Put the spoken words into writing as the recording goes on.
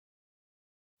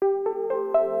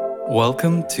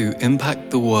Welcome to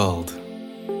Impact the World.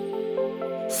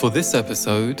 For this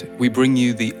episode, we bring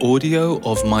you the audio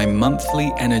of my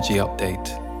monthly energy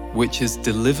update, which is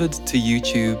delivered to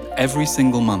YouTube every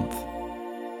single month.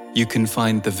 You can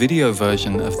find the video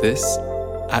version of this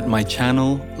at my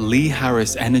channel, Lee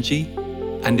Harris Energy,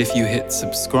 and if you hit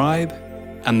subscribe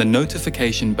and the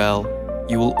notification bell,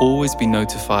 you will always be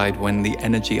notified when the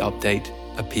energy update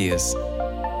appears.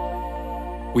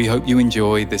 We hope you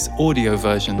enjoy this audio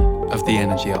version of the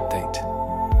energy update.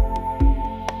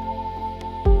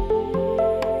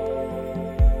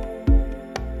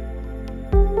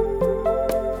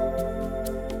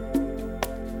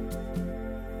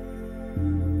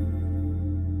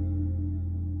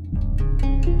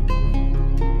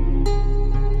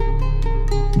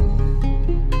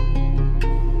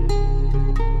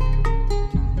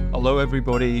 Hello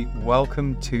everybody,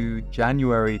 welcome to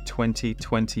January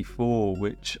 2024,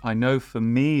 which I know for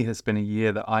me has been a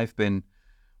year that I've been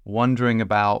wondering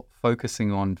about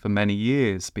focusing on for many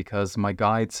years because my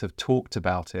guides have talked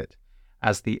about it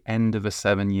as the end of a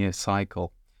 7-year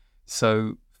cycle.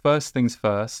 So first things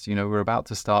first, we're about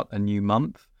to start a new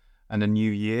month and a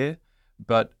new year,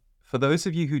 but for those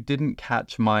of you who didn't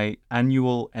catch my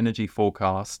annual energy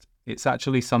forecast, it's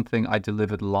actually something I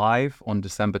delivered live on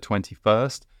December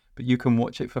 21st. But you can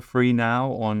watch it for free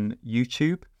now on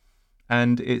YouTube,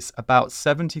 and it's about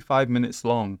 75 minutes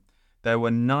long. There were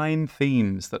 9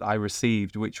 themes that I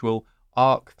received, which will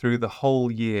arc through the whole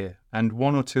year, and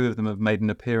 1 or 2 of them have made an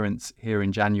appearance here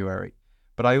in January.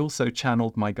 But I also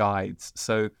channeled my guides,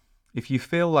 so if you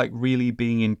feel like really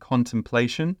being in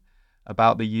contemplation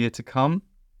about the year to come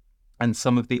and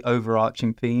some of the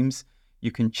overarching themes,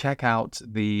 you can check out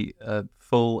the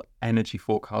full energy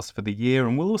forecast for the year,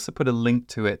 and we'll also put a link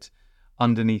to it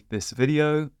underneath this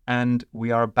video. And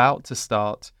we are about to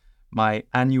start my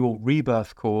annual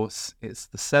rebirth course. It's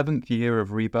the 7th year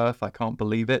of rebirth, I can't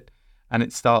believe it, and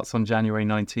it starts on January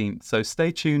 19th. So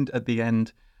stay tuned at the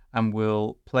end and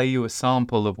we'll play you a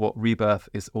sample of what rebirth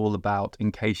is all about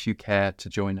in case you care to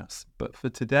join us. But for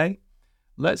today,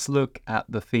 let's look at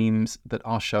the themes that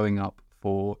are showing up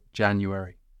for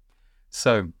January.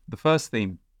 So the first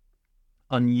theme,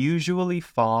 unusually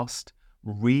fast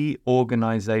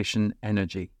reorganization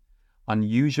energy.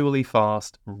 Unusually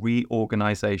fast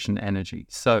reorganization energy.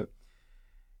 So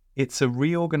it's a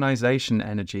reorganization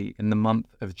energy in the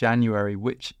month of January,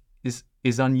 which is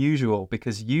unusual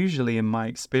because usually in my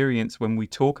experience, when we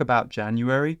talk about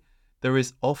January, there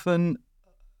is often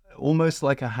almost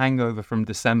like a hangover from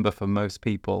December for most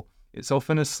people. It's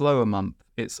often a slower month.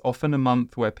 It's often a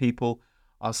month where people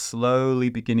are slowly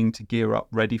beginning to gear up,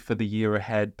 ready for the year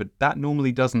ahead, but that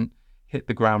normally doesn't hit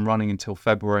the ground running until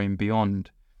February and beyond.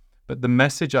 But the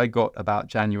message I got about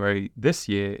January this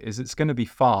year is it's going to be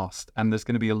fast and there's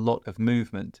going to be a lot of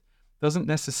movement. Doesn't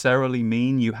necessarily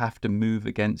mean you have to move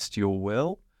against your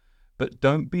will, but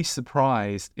don't be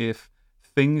surprised if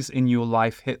things in your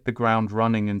life hit the ground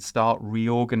running and start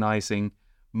reorganizing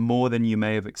more than you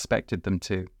may have expected them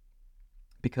to.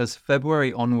 Because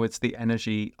February onwards, the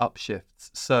energy upshifts.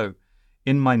 So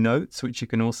in my notes, which you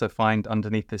can also find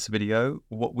underneath this video,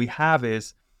 what we have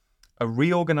is a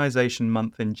reorganization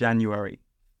month in January,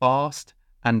 fast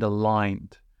and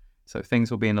aligned. So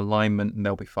things will be in alignment and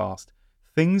they'll be fast.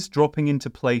 Things dropping into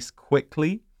place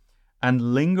quickly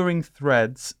and lingering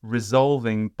threads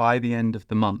resolving by the end of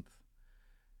the month.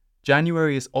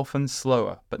 January is often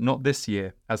slower, but not this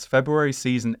year, as February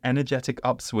sees an energetic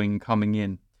upswing coming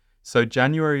in. So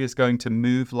January is going to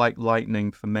move like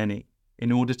lightning for many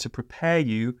in order to prepare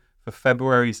you for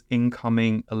February's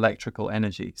incoming electrical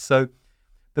energy. So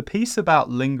the piece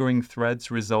about lingering threads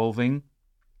resolving,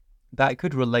 that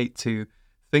could relate to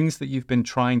things that you've been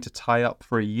trying to tie up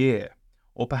for a year,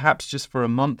 or perhaps just for a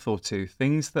month or two,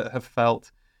 things that have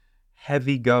felt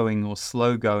heavy going or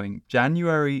slow going.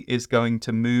 January is going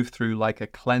to move through like a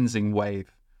cleansing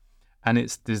wave, and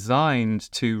it's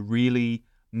designed to really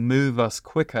move us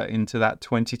quicker into that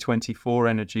 2024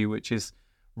 energy, which is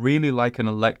really like an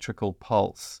electrical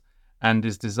pulse and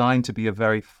is designed to be a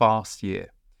very fast year.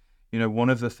 One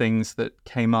of the things that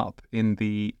came up in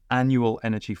the annual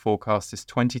energy forecast is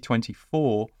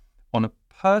 2024 on a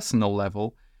personal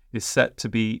level is set to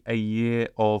be a year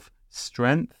of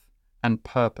strength and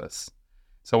purpose.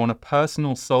 So on a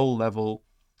personal soul level,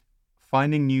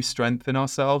 finding new strength in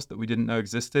ourselves that we didn't know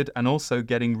existed, and also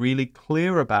getting really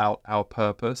clear about our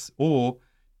purpose, or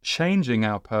changing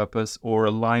our purpose, or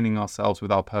aligning ourselves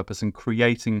with our purpose and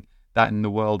creating that in the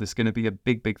world is going to be a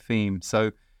big, big theme.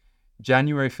 So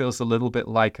January feels a little bit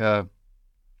like a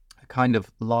kind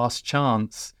of last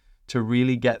chance to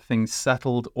really get things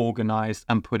settled, organized,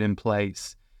 and put in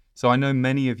place. So I know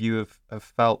many of you have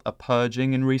felt a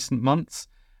purging in recent months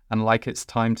and like it's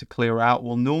time to clear out.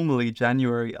 Well, normally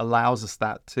January allows us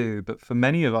that too. But for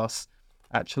many of us,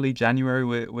 actually, January,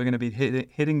 we're going to be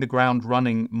hitting the ground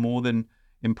running more than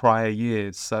in prior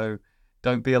years. So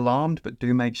don't be alarmed, but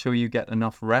do make sure you get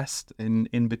enough rest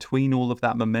in between all of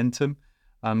that momentum,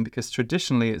 because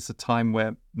traditionally it's a time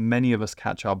where many of us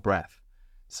catch our breath.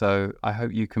 So I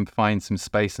hope you can find some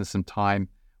space and some time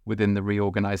within the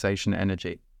reorganization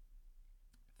energy.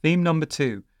 Theme number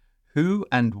 2, who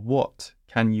and what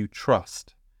can you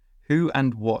trust? Who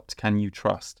and what can you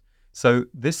trust? So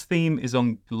this theme is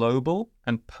on global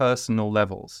and personal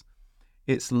levels.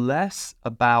 It's less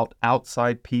about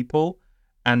outside people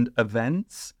and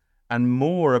events and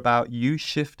more about you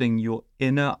shifting your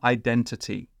inner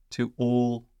identity to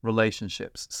all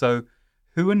relationships. So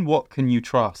who and what can you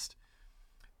trust?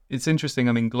 It's interesting.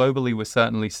 I mean, globally, we're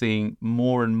certainly seeing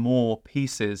more and more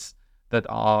pieces that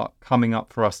are coming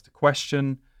up for us to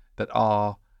question, that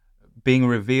are being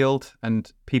revealed,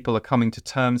 and people are coming to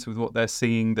terms with what they're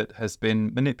seeing that has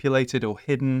been manipulated or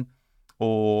hidden,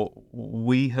 or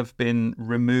we have been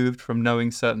removed from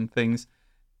knowing certain things.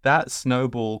 That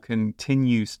snowball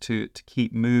continues to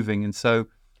keep moving. And so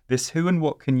this who and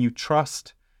what can you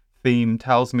trust theme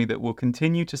tells me that we'll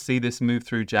continue to see this move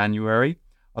through January.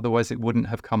 Otherwise, it wouldn't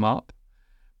have come up.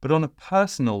 But on a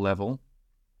personal level,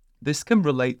 this can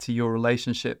relate to your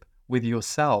relationship with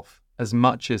yourself as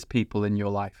much as people in your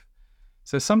life.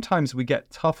 So sometimes we get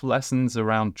tough lessons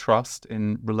around trust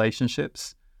in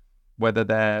relationships, whether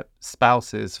they're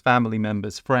spouses, family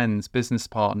members, friends, business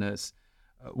partners,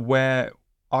 where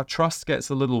our trust gets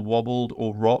a little wobbled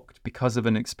or rocked because of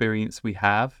an experience we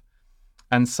have.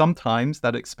 And sometimes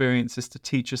that experience is to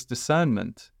teach us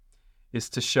discernment, is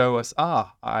to show us,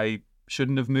 I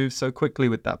shouldn't have moved so quickly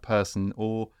with that person,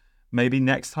 or maybe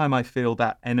next time I feel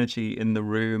that energy in the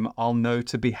room, I'll know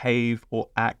to behave or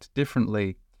act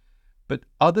differently. But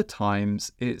other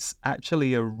times, it's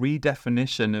actually a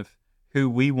redefinition of who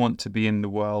we want to be in the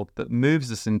world that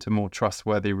moves us into more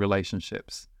trustworthy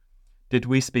relationships. Did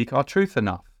we speak our truth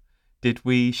enough? Did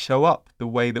we show up the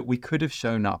way that we could have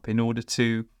shown up in order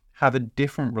to have a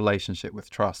different relationship with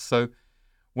trust? So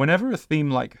whenever a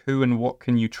theme like who and what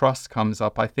can you trust comes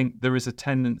up, I think there is a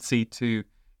tendency to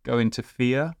go into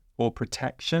fear or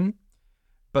protection.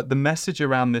 But the message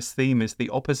around this theme is the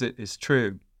opposite is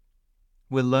true.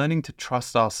 We're learning to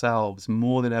trust ourselves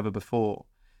more than ever before.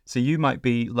 So you might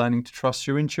be learning to trust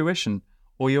your intuition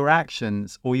or your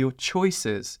actions or your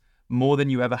choices more than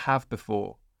you ever have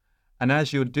before. And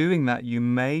as you're doing that, you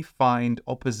may find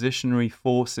oppositionary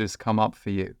forces come up for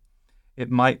you.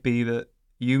 It might be that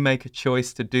you make a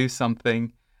choice to do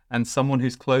something and someone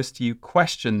who's close to you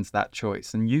questions that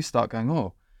choice, and you start going,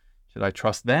 oh, should I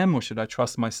trust them or should I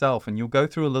trust myself? And you'll go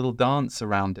through a little dance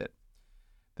around it.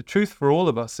 The truth for all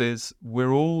of us is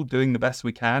we're all doing the best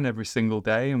we can every single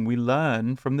day, and we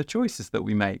learn from the choices that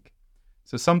we make.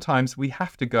 So sometimes we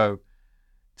have to go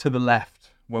to the left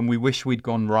when we wish we'd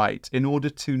gone right in order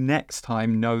to next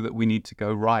time know that we need to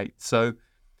go right. So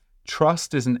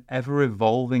trust is an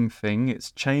ever-evolving thing.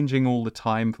 It's changing all the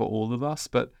time for all of us.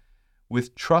 But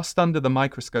with trust under the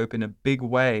microscope in a big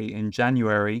way in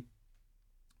January,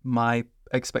 my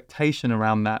expectation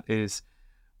around that is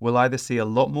we'll either see a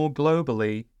lot more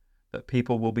globally that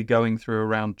people will be going through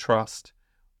around trust,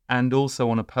 and also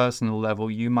on a personal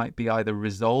level, you might be either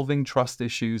resolving trust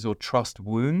issues or trust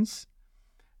wounds,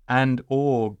 and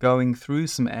or going through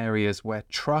some areas where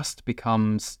trust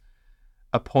becomes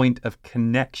a point of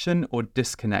connection or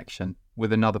disconnection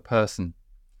with another person.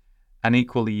 And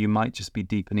equally, you might just be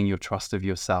deepening your trust of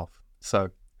yourself.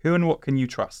 So who and what can you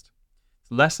trust?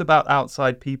 It's less about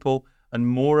outside people and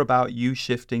more about you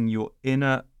shifting your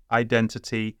inner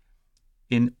identity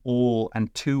in all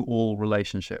and to all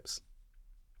relationships.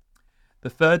 The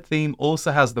third theme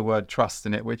also has the word trust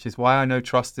in it, which is why I know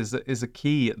trust is a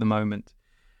key at the moment.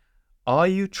 Are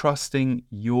you trusting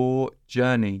your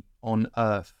journey on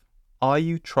earth? Are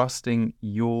you trusting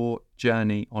your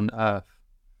journey on earth?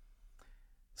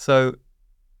 So,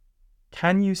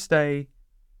 can you stay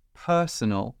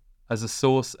personal as a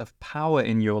source of power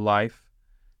in your life,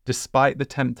 despite the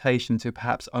temptation to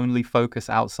perhaps only focus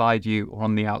outside you or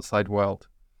on the outside world?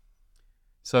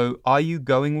 So, are you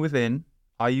going within?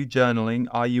 Are you journaling?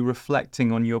 Are you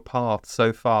reflecting on your path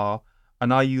so far?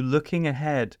 And are you looking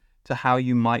ahead to how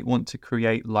you might want to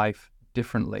create life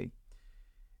differently?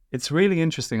 It's really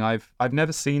interesting. I've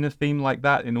never seen a theme like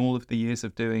that in all of the years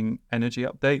of doing energy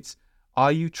updates.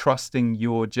 Are you trusting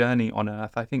your journey on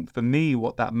earth? I think for me,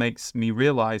 what that makes me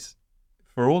realize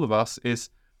for all of us is,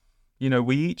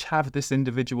 we each have this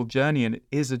individual journey, and it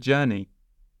is a journey.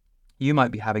 You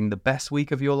might be having the best week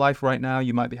of your life right now.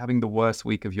 You might be having the worst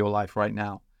week of your life right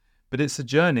now. But it's a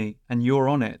journey and you're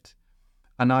on it.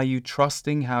 And are you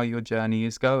trusting how your journey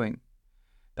is going?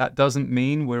 That doesn't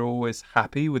mean we're always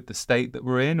happy with the state that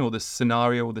we're in or the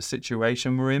scenario or the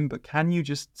situation we're in, but can you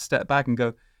just step back and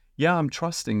go, yeah, I'm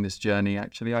trusting this journey,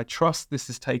 actually. I trust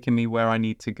this is taking me where I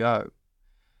need to go.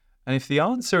 And if the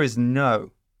answer is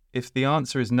no,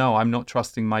 I'm not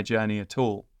trusting my journey at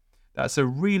all, that's a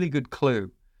really good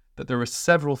clue that there are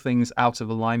several things out of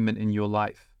alignment in your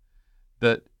life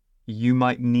that you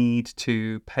might need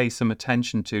to pay some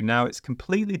attention to. Now, it's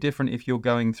completely different if you're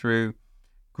going through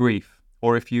grief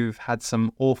or if you've had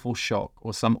some awful shock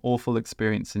or some awful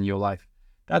experience in your life.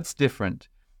 That's different.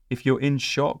 If you're in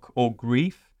shock or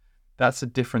grief, that's a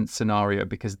different scenario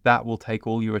because that will take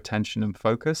all your attention and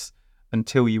focus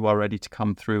until you are ready to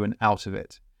come through and out of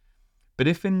it. But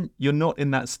if you're not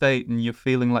in that state and you're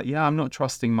feeling like, yeah, I'm not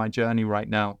trusting my journey right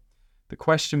now, the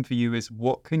question for you is,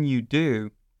 what can you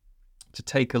do to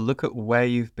take a look at where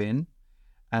you've been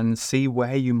and see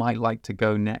where you might like to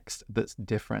go next that's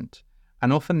different?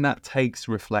 And often that takes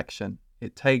reflection.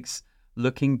 It takes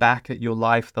looking back at your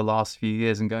life the last few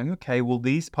years and going, okay, well,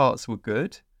 these parts were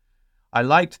good. I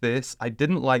liked this. I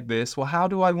didn't like this. Well, how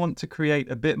do I want to create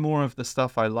a bit more of the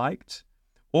stuff I liked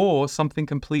or something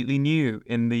completely new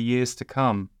in the years to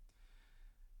come?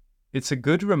 It's a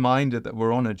good reminder that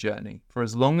we're on a journey. For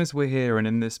as long as we're here and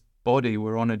in this body,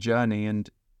 we're on a journey. And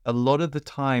a lot of the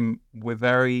time, we're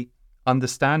very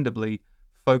understandably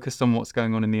focused on what's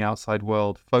going on in the outside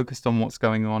world, focused on what's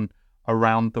going on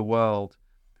around the world.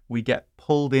 We get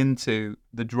pulled into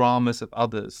the dramas of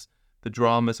others, the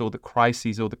dramas or the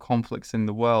crises or the conflicts in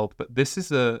the world. But this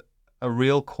is a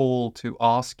real call to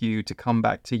ask you to come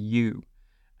back to you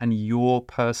and your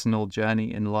personal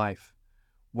journey in life.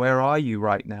 Where are you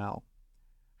right now?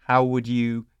 How would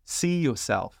you see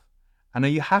yourself? And are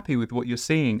you happy with what you're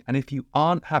seeing? And if you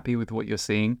aren't happy with what you're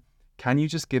seeing, can you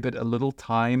just give it a little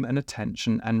time and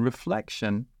attention and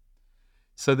reflection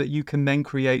so that you can then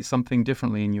create something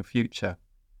differently in your future?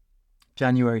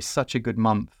 January is such a good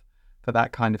month for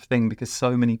that kind of thing because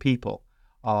so many people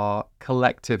are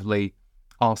collectively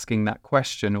asking that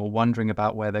question or wondering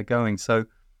about where they're going. So,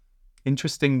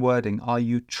 interesting wording. Are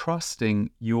you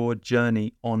trusting your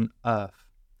journey on earth?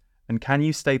 And can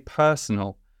you stay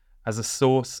personal as a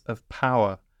source of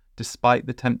power despite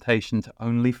the temptation to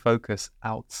only focus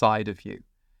outside of you?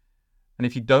 And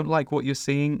if you don't like what you're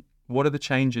seeing, what are the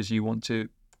changes you want to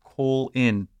call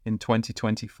in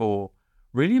 2024?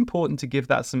 Really important to give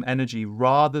that some energy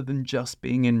rather than just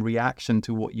being in reaction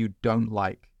to what you don't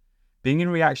like. Being in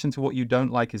reaction to what you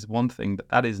don't like is one thing, but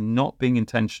that is not being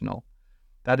intentional.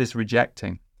 That is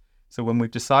rejecting. So when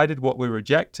we've decided what we're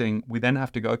rejecting, we then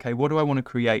have to go, okay, what do I want to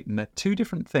create? And they're two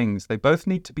different things. They both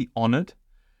need to be honored,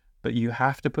 but you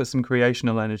have to put some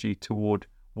creational energy toward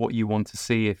what you want to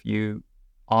see if you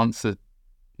answer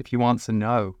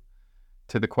no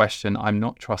to the question, I'm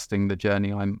not trusting the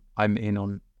journey I'm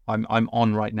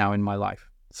on right now in my life.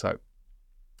 So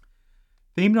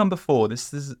theme number 4,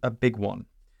 this is a big one.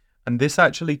 And this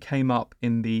actually came up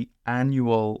in the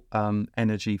annual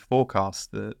energy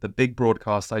forecast, the big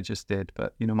broadcast I just did.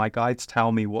 But, my guides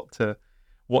tell me what to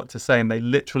say, and they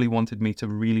literally wanted me to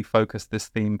really focus this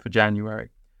theme for January.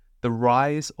 The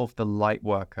rise of the light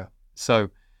worker.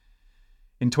 So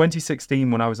in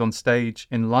 2016, when I was on stage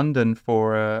in London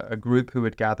for a group who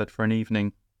had gathered for an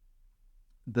evening,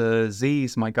 the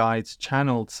Z's, my guides,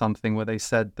 channeled something where they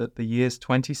said that the years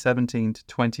 2017 to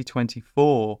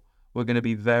 2024 were going to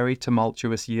be very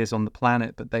tumultuous years on the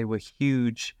planet, but they were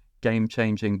huge,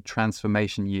 game-changing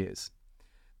transformation years.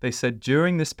 They said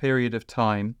during this period of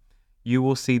time, you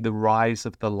will see the rise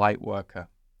of the light worker.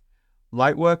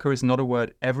 Light worker is not a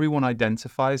word everyone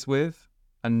identifies with,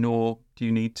 and nor do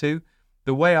you need to.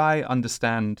 The way I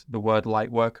understand the word light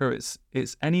worker,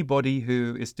 it's anybody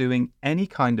who is doing any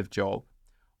kind of job,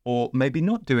 or maybe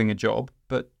not doing a job,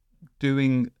 but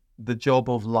doing the job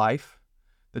of life,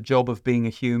 the job of being a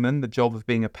human, the job of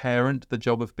being a parent, the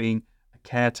job of being a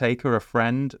caretaker, a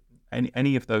friend,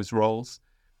 any of those roles,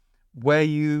 where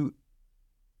you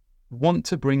want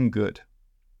to bring good.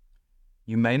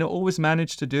 You may not always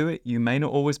manage to do it. You may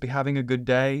not always be having a good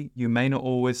day. You may not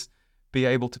always be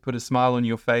able to put a smile on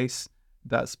your face.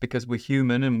 That's because we're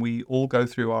human and we all go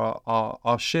through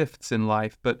our shifts in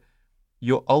life. But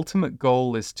your ultimate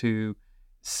goal is to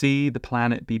see the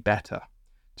planet be better,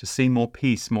 to see more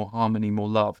peace, more harmony, more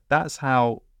love. That's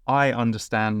how I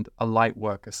understand a light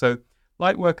worker. So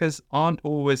light workers aren't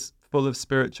always full of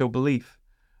spiritual belief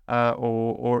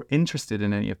or interested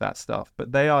in any of that stuff,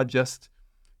 but they are just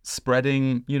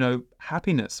spreading,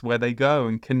 happiness where they go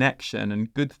and connection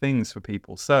and good things for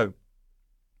people. So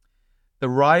the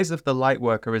rise of the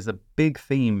Lightworker is a big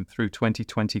theme through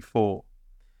 2024.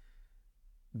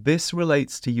 This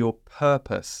relates to your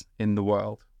purpose in the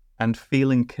world and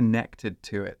feeling connected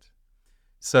to it.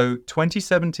 So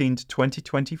 2017 to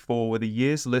 2024 were the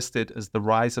years listed as the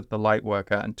rise of the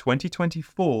Lightworker, and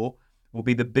 2024 will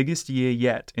be the biggest year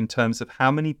yet in terms of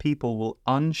how many people will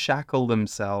unshackle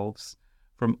themselves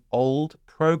from old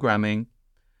programming,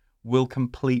 will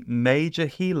complete major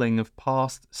healing of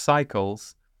past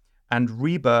cycles, and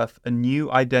rebirth a new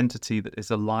identity that is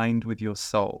aligned with your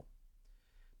soul.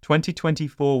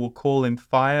 2024 will call in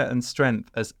fire and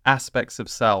strength as aspects of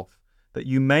self that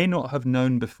you may not have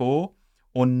known before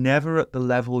or never at the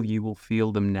level you will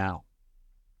feel them now.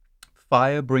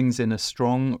 Fire brings in a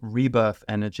strong rebirth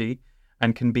energy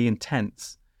and can be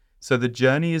intense. So the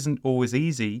journey isn't always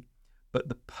easy, but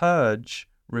the purge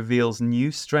reveals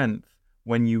new strength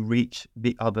when you reach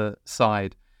the other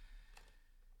side.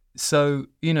 So,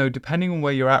 depending on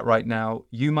where you're at right now,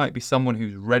 you might be someone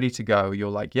who's ready to go. You're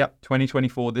like, yep,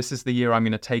 2024, this is the year I'm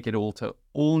going to take it all to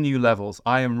all new levels.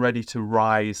 I am ready to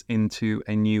rise into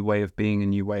a new way of being, a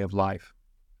new way of life.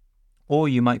 Or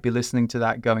you might be listening to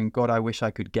that going, God, I wish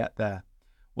I could get there.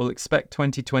 Well, expect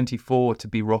 2024 to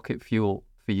be rocket fuel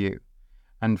for you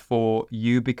and for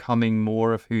you becoming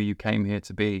more of who you came here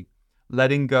to be.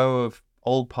 Letting go of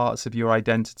old parts of your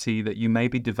identity that you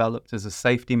maybe developed as a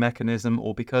safety mechanism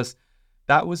or because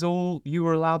that was all you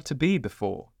were allowed to be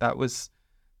before. That was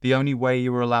the only way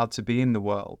you were allowed to be in the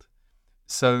world.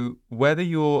 So whether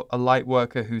you're a light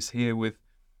worker who's here with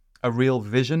a real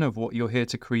vision of what you're here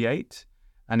to create,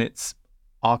 and it's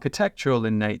architectural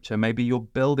in nature, maybe you're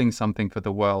building something for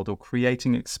the world or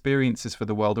creating experiences for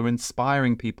the world or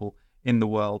inspiring people in the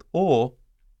world, or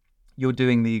you're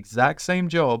doing the exact same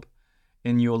job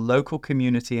in your local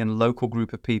community and local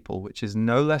group of people, which is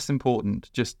no less important,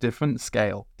 just different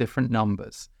scale, different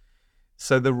numbers.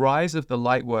 So the rise of the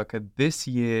Lightworker this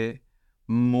year,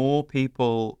 more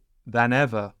people than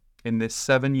ever in this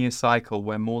 7-year cycle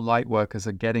where more Lightworkers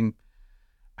are getting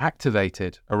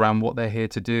activated around what they're here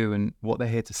to do and what they're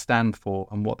here to stand for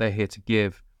and what they're here to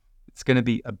give. It's going to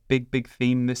be a big, big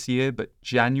theme this year, but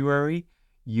January,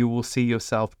 you will see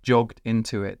yourself jogged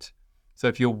into it. So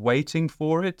if you're waiting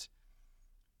for it,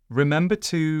 remember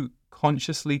to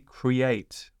consciously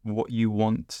create what you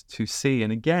want to see.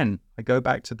 And again, I go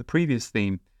back to the previous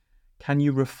theme. Can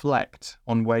you reflect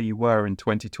on where you were in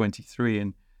 2023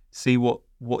 and see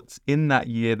what's in that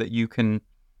year that you can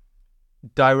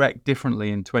direct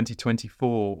differently in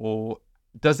 2024? Or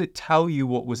does it tell you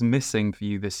what was missing for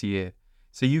you this year?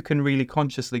 So you can really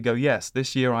consciously go, yes,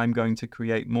 this year I'm going to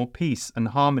create more peace and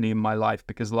harmony in my life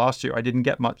because last year I didn't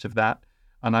get much of that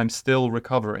and I'm still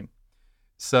recovering.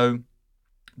 So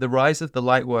the rise of the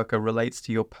Lightworker relates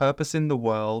to your purpose in the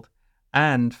world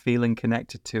and feeling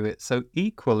connected to it. So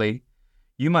equally,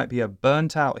 you might be a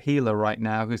burnt out healer right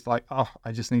now who's like, oh,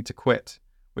 I just need to quit,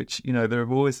 which, there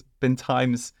have always been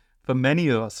times for many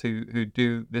of us who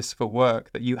do this for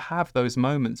work that you have those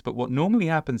moments. But what normally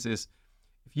happens is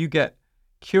if you get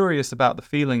curious about the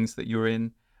feelings that you're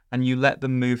in and you let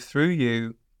them move through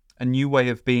you, a new way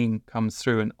of being comes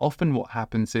through. And often what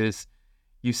happens is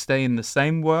you stay in the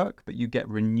same work, but you get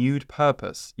renewed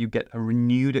purpose. You get a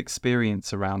renewed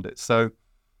experience around it. So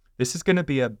this is going to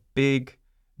be a big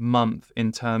month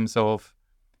in terms of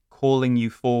calling you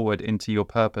forward into your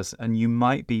purpose. And you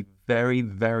might be very,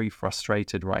 very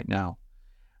frustrated right now.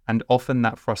 And often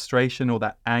that frustration or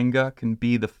that anger can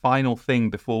be the final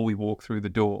thing before we walk through the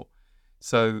door.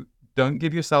 So don't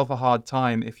give yourself a hard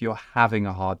time if you're having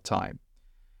a hard time.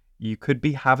 You could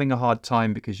be having a hard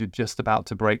time because you're just about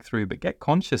to break through, but get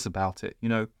conscious about it.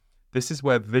 This is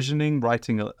where visioning,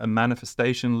 writing a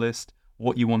manifestation list,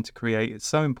 what you want to create, is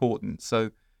so important. So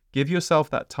give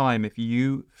yourself that time if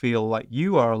you feel like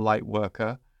you are a light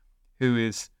worker who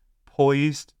is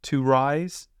poised to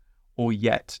rise or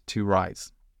yet to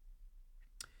rise.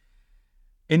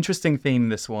 Interesting theme,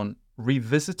 this one.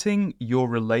 Revisiting your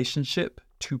relationship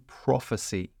to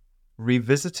prophecy.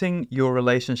 Revisiting your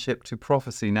relationship to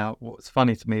prophecy. Now, what's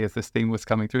funny to me as this theme was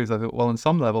coming through is I thought, well, on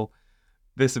some level,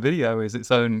 this video is its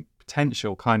own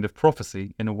potential kind of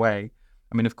prophecy in a way.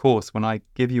 I mean, of course, when I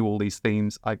give you all these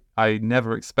themes, I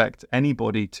never expect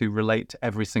anybody to relate to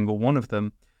every single one of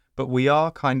them, but we are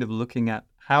kind of looking at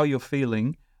how you're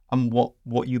feeling and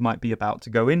what you might be about to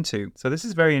go into. So this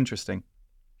is very interesting.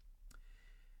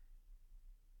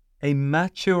 A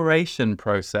maturation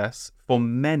process for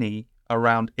many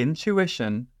around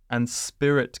intuition and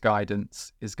spirit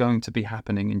guidance is going to be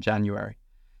happening in January.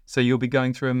 So you'll be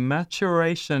going through a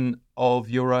maturation of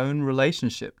your own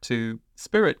relationship to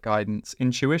spirit guidance,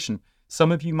 intuition. Some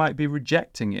of you might be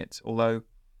rejecting it, although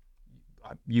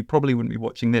you probably wouldn't be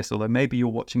watching this, although maybe you're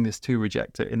watching this to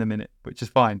reject it in a minute, which is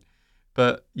fine.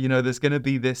 But, there's going to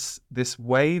be this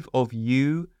wave of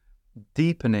you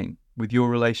deepening with your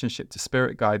relationship to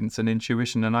spirit guidance and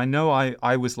intuition. And I know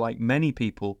I was like many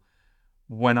people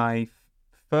when I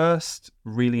first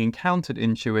really encountered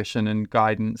intuition and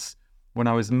guidance when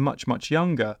I was much, much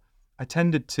younger. I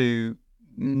tended to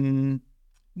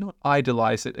not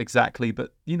idolize it exactly,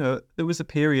 but, there was a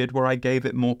period where I gave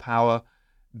it more power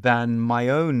than my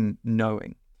own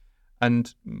knowing.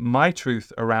 And my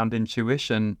truth around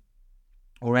intuition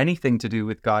or anything to do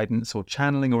with guidance or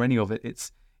channeling or any of it,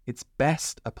 it's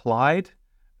best applied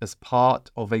as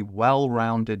part of a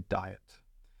well-rounded diet.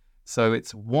 So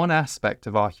it's one aspect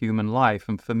of our human life.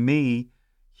 And for me,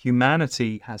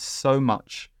 humanity has so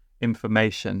much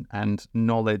information and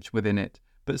knowledge within it,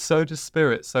 but so does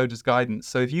spirit, so does guidance.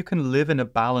 So if you can live in a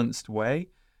balanced way,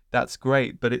 that's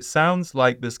great. But it sounds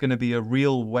like there's going to be a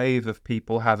real wave of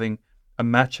people having a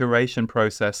maturation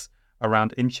process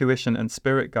around intuition and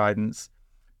spirit guidance,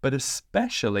 but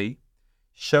especially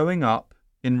showing up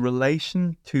in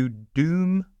relation to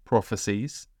doom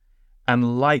prophecies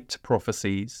and light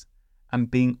prophecies and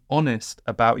being honest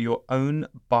about your own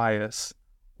bias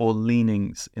or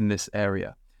leanings in this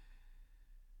area.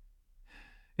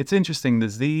 It's interesting, the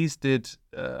Z's did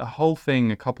a whole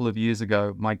thing a couple of years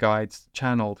ago, my guides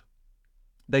channeled.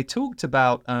 They talked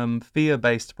about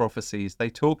fear-based prophecies.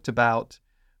 They talked about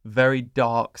very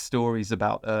dark stories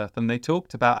about Earth, and they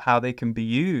talked about how they can be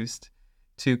used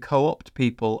to co-opt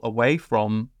people away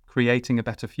from creating a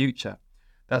better future.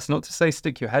 That's not to say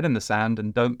stick your head in the sand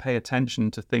and don't pay attention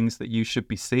to things that you should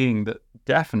be seeing that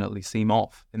definitely seem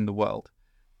off in the world.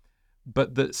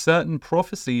 But that certain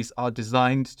prophecies are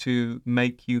designed to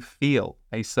make you feel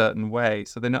a certain way.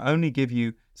 So they not only give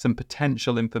you some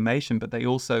potential information, but they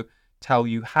also tell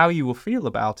you how you will feel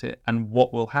about it and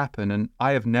what will happen. And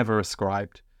I have never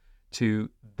ascribed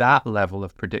to that level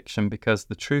of prediction, because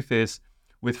the truth is,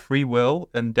 with free will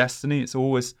and destiny, it's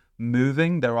always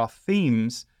moving. There are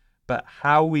themes, but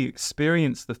how we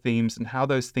experience the themes and how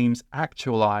those themes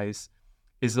actualize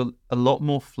is a lot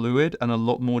more fluid and a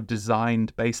lot more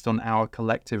designed based on our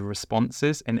collective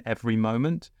responses in every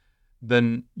moment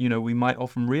than, we might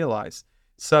often realize.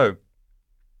 So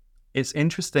it's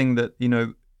interesting that,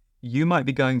 you might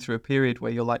be going through a period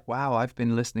where you're like, wow, I've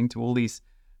been listening to all these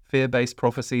fear-based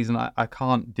prophecies and I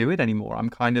can't do it anymore. I'm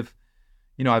kind of,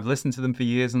 I've listened to them for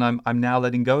years and I'm now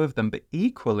letting go of them. But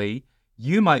equally,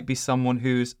 you might be someone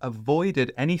who's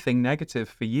avoided anything negative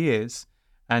for years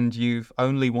and you've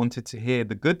only wanted to hear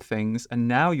the good things, and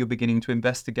now you're beginning to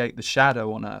investigate the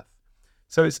shadow on Earth.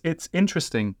 So it's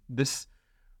interesting, this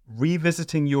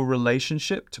revisiting your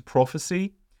relationship to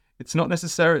prophecy. It's not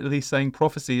necessarily saying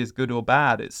prophecy is good or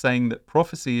bad. It's saying that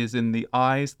prophecy is in the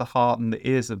eyes, the heart, and the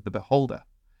ears of the beholder.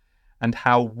 And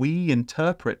how we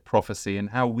interpret prophecy and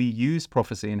how we use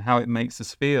prophecy and how it makes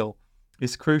us feel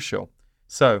is crucial.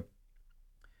 So,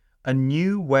 a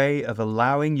new way of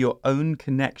allowing your own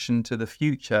connection to the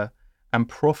future and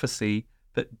prophecy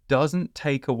that doesn't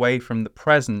take away from the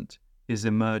present is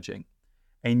emerging.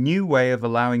 A new way of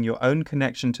allowing your own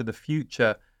connection to the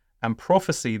future and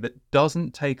prophecy that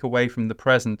doesn't take away from the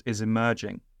present is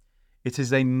emerging. It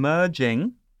is a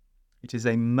merging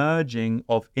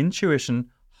of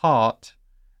intuition, heart,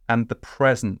 and the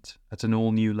present at an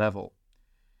all new level.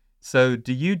 So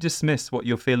do you dismiss what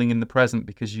you're feeling in the present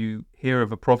because you hear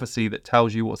of a prophecy that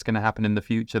tells you what's going to happen in the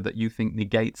future that you think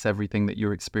negates everything that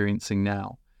you're experiencing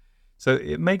now? So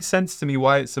it makes sense to me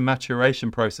why it's a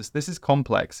maturation process. This is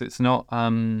complex. It's not,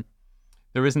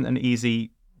 there isn't an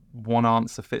easy one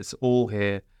answer fits all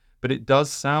here, but it does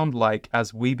sound like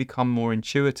as we become more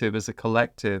intuitive as a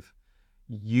collective,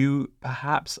 you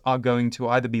perhaps are going to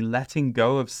either be letting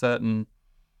go of certain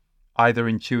either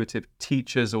intuitive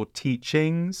teachers or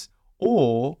teachings,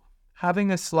 or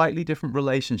having a slightly different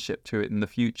relationship to it in the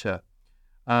future.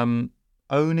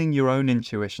 Owning your own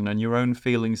intuition and your own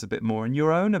feelings a bit more, and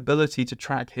your own ability to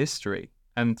track history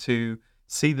and to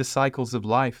see the cycles of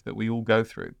life that we all go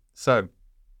through. So,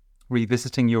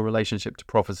 revisiting your relationship to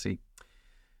prophecy.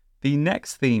 The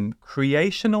next theme,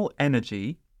 creational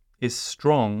energy, is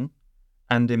strong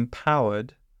and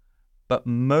empowered, but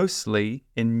mostly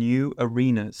in new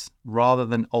arenas rather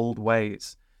than old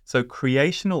ways. So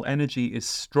creational energy is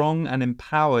strong and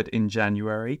empowered in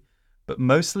January, but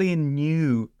mostly in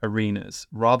new arenas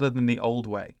rather than the old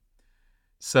way.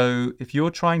 So if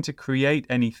you're trying to create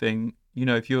anything,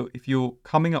 if you're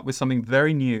coming up with something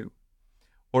very new,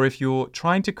 or if you're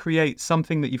trying to create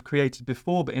something that you've created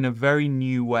before, but in a very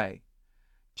new way.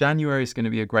 January is going to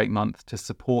be a great month to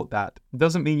support that. It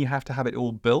doesn't mean you have to have it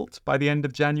all built by the end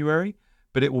of January,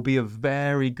 but it will be a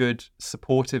very good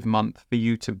supportive month for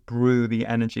you to brew the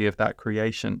energy of that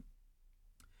creation.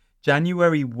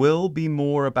 January will be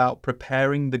more about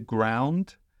preparing the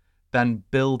ground than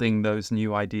building those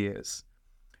new ideas.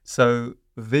 So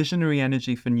visionary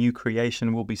energy for new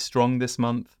creation will be strong this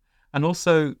month. And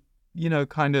also,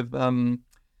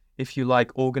 if you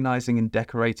like, organizing and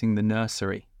decorating the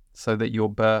nursery so that your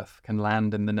birth can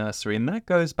land in the nursery. And that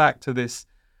goes back to this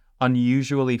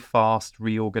unusually fast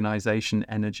reorganization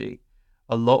energy.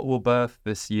 A lot will birth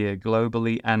this year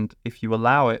globally, and if you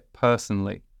allow it,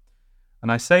 personally.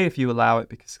 And I say if you allow it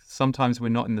because sometimes we're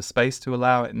not in the space to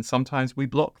allow it, and sometimes we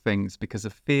block things because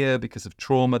of fear, because of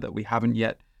trauma that we haven't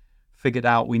yet figured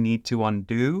out we need to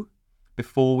undo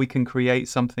before we can create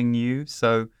something new.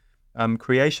 So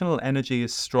creational energy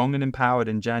is strong and empowered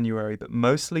in January, but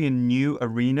mostly in new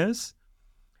arenas,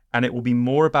 and it will be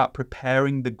more about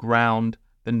preparing the ground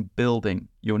than building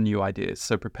your new ideas.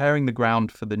 So preparing the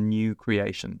ground for the new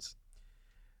creations.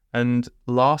 And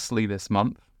lastly this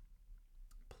month,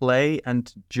 play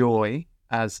and joy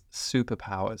as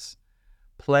superpowers.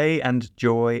 Play and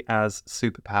joy as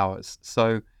superpowers.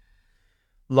 So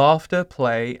laughter,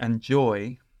 play, and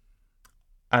joy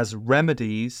as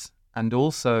remedies and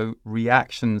also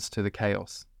reactions to the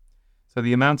chaos. So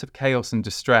the amount of chaos and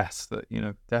distress that,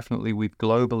 definitely we've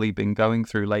globally been going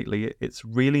through lately, it's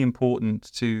really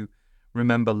important to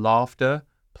remember laughter,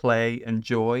 play, and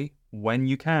joy, when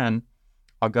you can,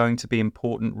 are going to be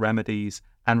important remedies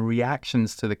and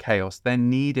reactions to the chaos. They're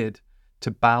needed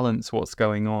to balance what's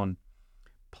going on.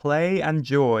 Play and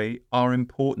joy are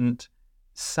important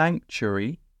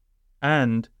sanctuary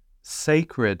and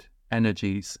sacred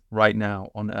energies right now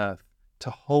on Earth to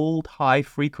hold high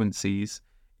frequencies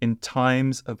in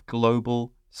times of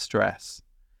global stress.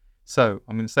 So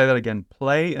I'm going to say that again.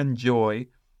 Play and joy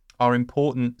are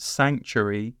important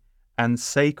sanctuary and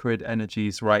sacred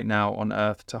energies right now on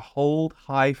Earth to hold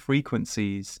high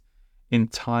frequencies in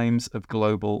times of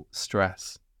global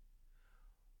stress.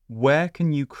 Where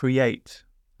can you create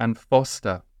and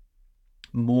foster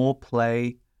more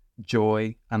play,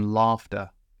 joy, and laughter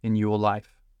in your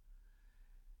life?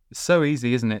 It's so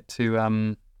easy, isn't it,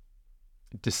 to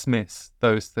dismiss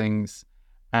those things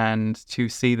and to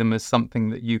see them as something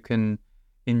that you can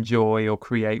enjoy or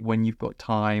create when you've got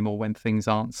time or when things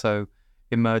aren't so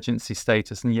emergency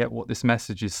status. And yet what this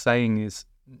message is saying is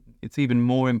it's even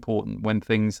more important when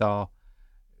things are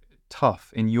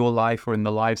tough in your life or in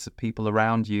the lives of people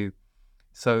around you.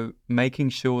 So making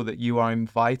sure that you are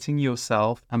inviting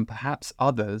yourself and perhaps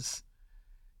others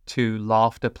to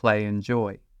laughter, play, and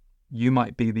joy. You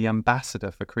might be the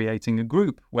ambassador for creating a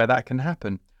group where that can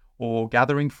happen, or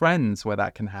gathering friends where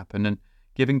that can happen, and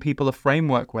giving people a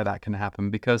framework where that can happen,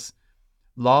 because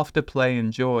laughter, play,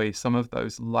 and joy, some of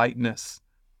those lightness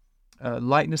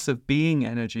of being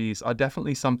energies are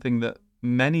definitely something that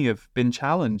many have been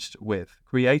challenged with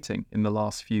creating in the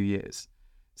last few years.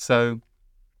 So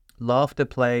laughter,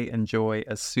 play, and joy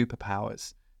as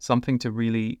superpowers, something to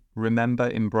really remember,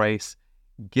 embrace,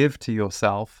 give to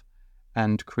yourself,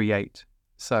 and create.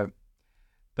 So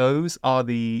those are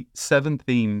the 7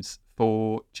 themes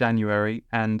for January.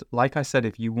 And like I said,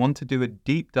 if you want to do a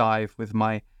deep dive with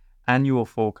my annual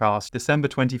forecast, December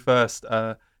 21st,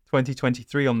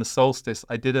 2023 on the solstice,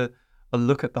 I did a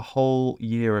look at the whole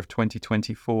year of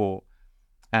 2024.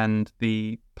 And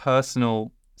the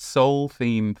personal soul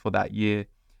theme for that year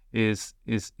is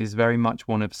very much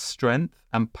one of strength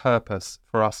and purpose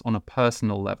for us on a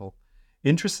personal level.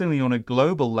 Interestingly, on a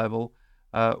global level,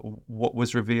 what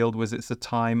was revealed was it's a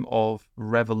time of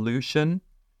revolution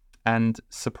and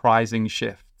surprising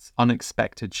shifts,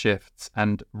 unexpected shifts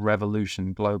and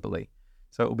revolution globally.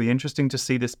 So it will be interesting to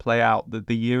see this play out. That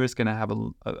the year is going to have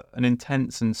an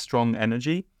intense and strong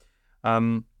energy.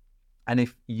 And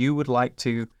if you would like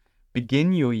to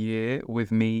begin your year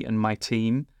with me and my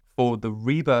team for the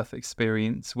Rebirth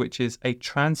Experience, which is a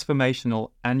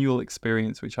transformational annual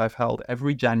experience which I've held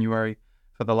every January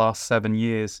for the last 7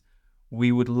 years,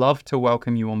 we would love to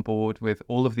welcome you on board with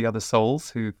all of the other souls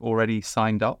who've already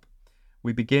signed up.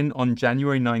 We begin on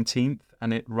January 19th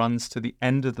and it runs to the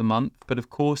end of the month. But of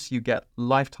course, you get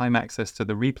lifetime access to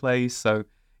the replays. So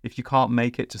if you can't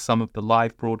make it to some of the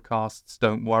live broadcasts,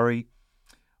 don't worry.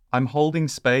 I'm holding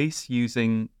space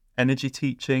using energy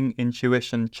teaching,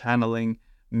 intuition, channeling,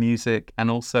 music, and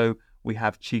also we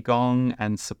have Qigong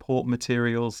and support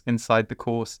materials inside the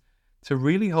course to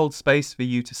really hold space for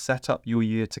you to set up your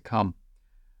year to come.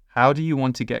 How do you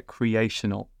want to get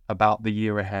creational about the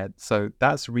year ahead. So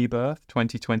that's Rebirth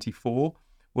 2024.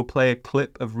 We'll play a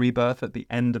clip of Rebirth at the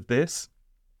end of this.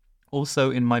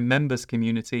 Also, in my members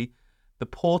community, The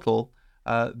Portal,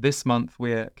 this month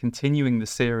we're continuing the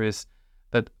series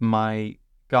that my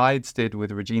guides did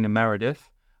with Regina Meredith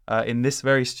in this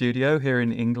very studio here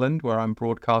in England, where I'm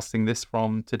broadcasting this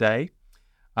from today.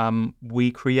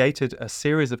 We created a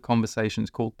series of conversations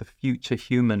called The Future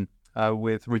Human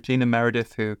with Regina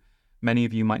Meredith, who many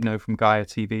of you might know from Gaia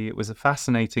TV. It was a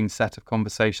fascinating set of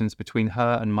conversations between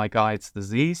her and my guides, the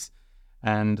Z's.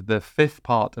 And the 5th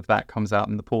part of that comes out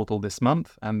in The Portal this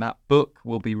month. And that book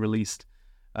will be released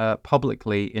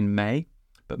publicly in May.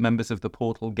 But members of The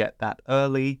Portal get that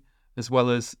early, as well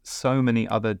as so many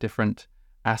other different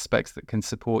aspects that can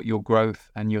support your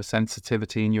growth and your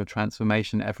sensitivity and your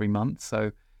transformation every month.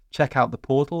 So check out The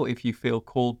Portal if you feel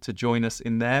called to join us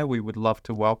in there. We would love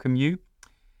to welcome you.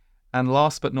 And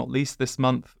last but not least, this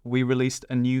month, we released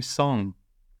a new song.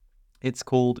 It's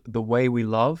called The Way We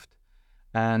Loved,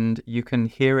 and you can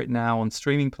hear it now on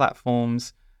streaming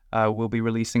platforms. We'll be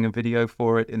releasing a video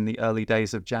for it in the early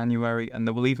days of January, and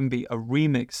there will even be a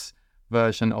remix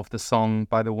version of the song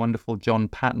by the wonderful John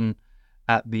Patton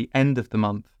at the end of the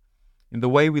month. And The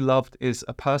Way We Loved is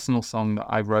a personal song that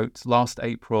I wrote last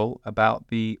April about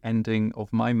the ending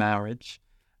of my marriage.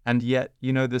 And yet,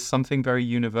 there's something very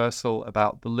universal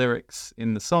about the lyrics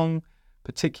in the song,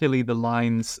 particularly the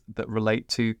lines that relate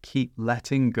to keep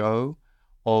letting go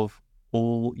of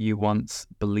all you once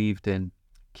believed in.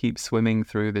 Keep swimming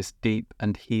through this deep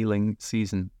and healing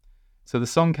season. So the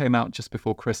song came out just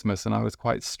before Christmas, and I was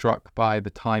quite struck by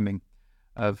the timing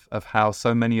of how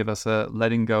so many of us are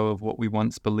letting go of what we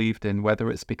once believed in, whether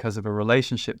it's because of a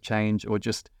relationship change or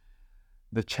just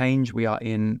the change we are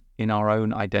in our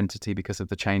own identity because of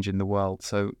the change in the world.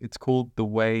 So it's called The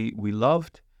Way We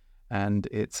Loved, and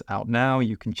it's out now.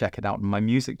 You can check it out on my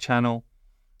music channel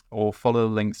or follow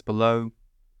the links below.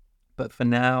 But for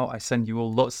now, I send you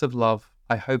all lots of love.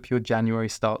 I hope your January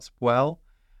starts well,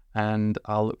 and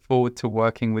I'll look forward to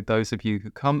working with those of you who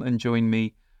come and join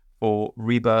me for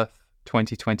Rebirth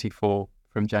 2024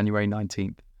 from January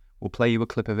 19th. We'll play you a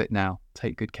clip of it now.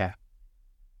 Take good care.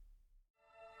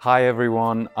 Hi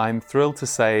everyone, I'm thrilled to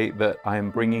say that I am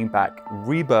bringing back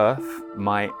Rebirth,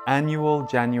 my annual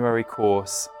January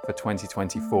course for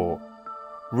 2024.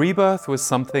 Rebirth was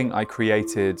something I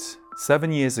created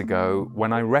 7 years ago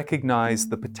when I recognized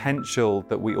the potential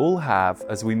that we all have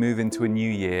as we move into a new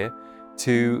year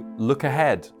to look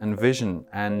ahead and vision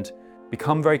and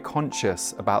become very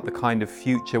conscious about the kind of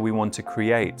future we want to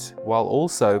create, while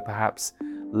also perhaps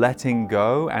letting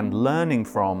go and learning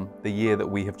from the year that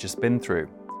we have just been through.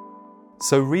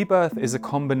 So Rebirth is a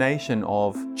combination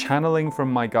of channeling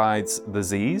from my guides, the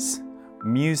Z's,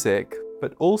 music,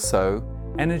 but also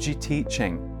energy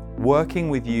teaching, working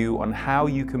with you on how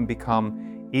you can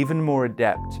become even more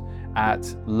adept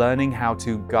at learning how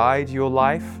to guide your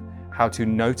life, how to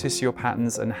notice your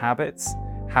patterns and habits,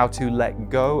 how to let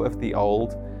go of the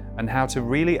old, and how to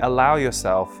really allow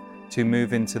yourself to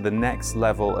move into the next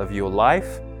level of your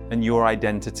life and your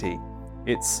identity.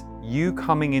 It's you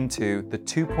coming into the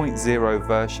 2.0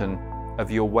 version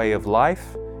of your way of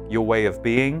life, your way of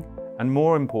being, and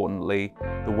more importantly,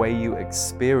 the way you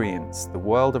experience the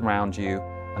world around you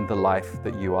and the life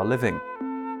that you are living.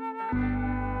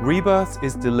 Rebirth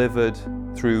is delivered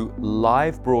through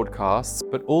live broadcasts,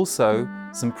 but also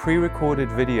some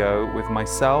pre-recorded video with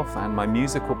myself and my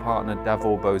musical partner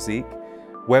Davor Bozik,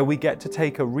 where we get to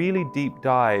take a really deep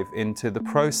dive into the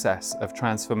process of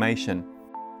transformation.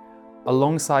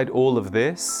 Alongside all of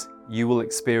this, you will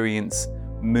experience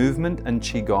movement and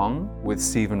Qigong with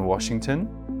Stephen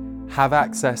Washington, have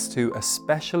access to a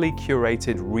specially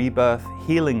curated Rebirth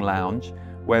Healing Lounge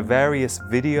where various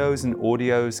videos and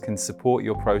audios can support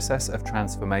your process of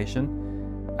transformation,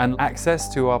 and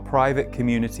access to our private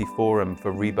community forum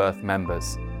for Rebirth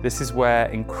members. This is where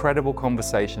incredible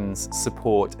conversations,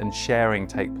 support, and sharing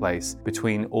take place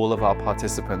between all of our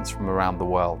participants from around the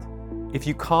world. If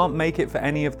you can't make it for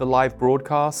any of the live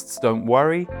broadcasts, don't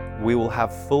worry. We will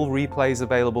have full replays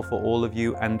available for all of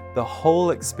you, and the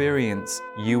whole experience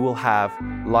you will have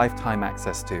lifetime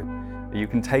access to. You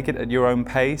can take it at your own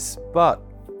pace, but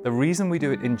the reason we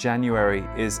do it in January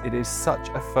is it is such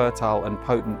a fertile and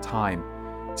potent time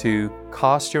to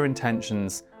cast your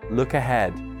intentions, look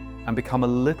ahead, and become a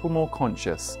little more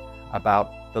conscious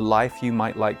about the life you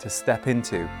might like to step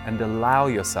into and allow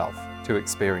yourself to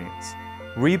experience.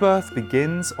 Rebirth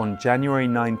begins on January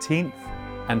 19th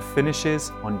and finishes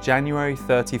on January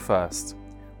 31st.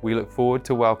 We look forward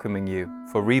to welcoming you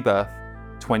for Rebirth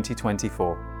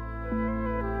 2024.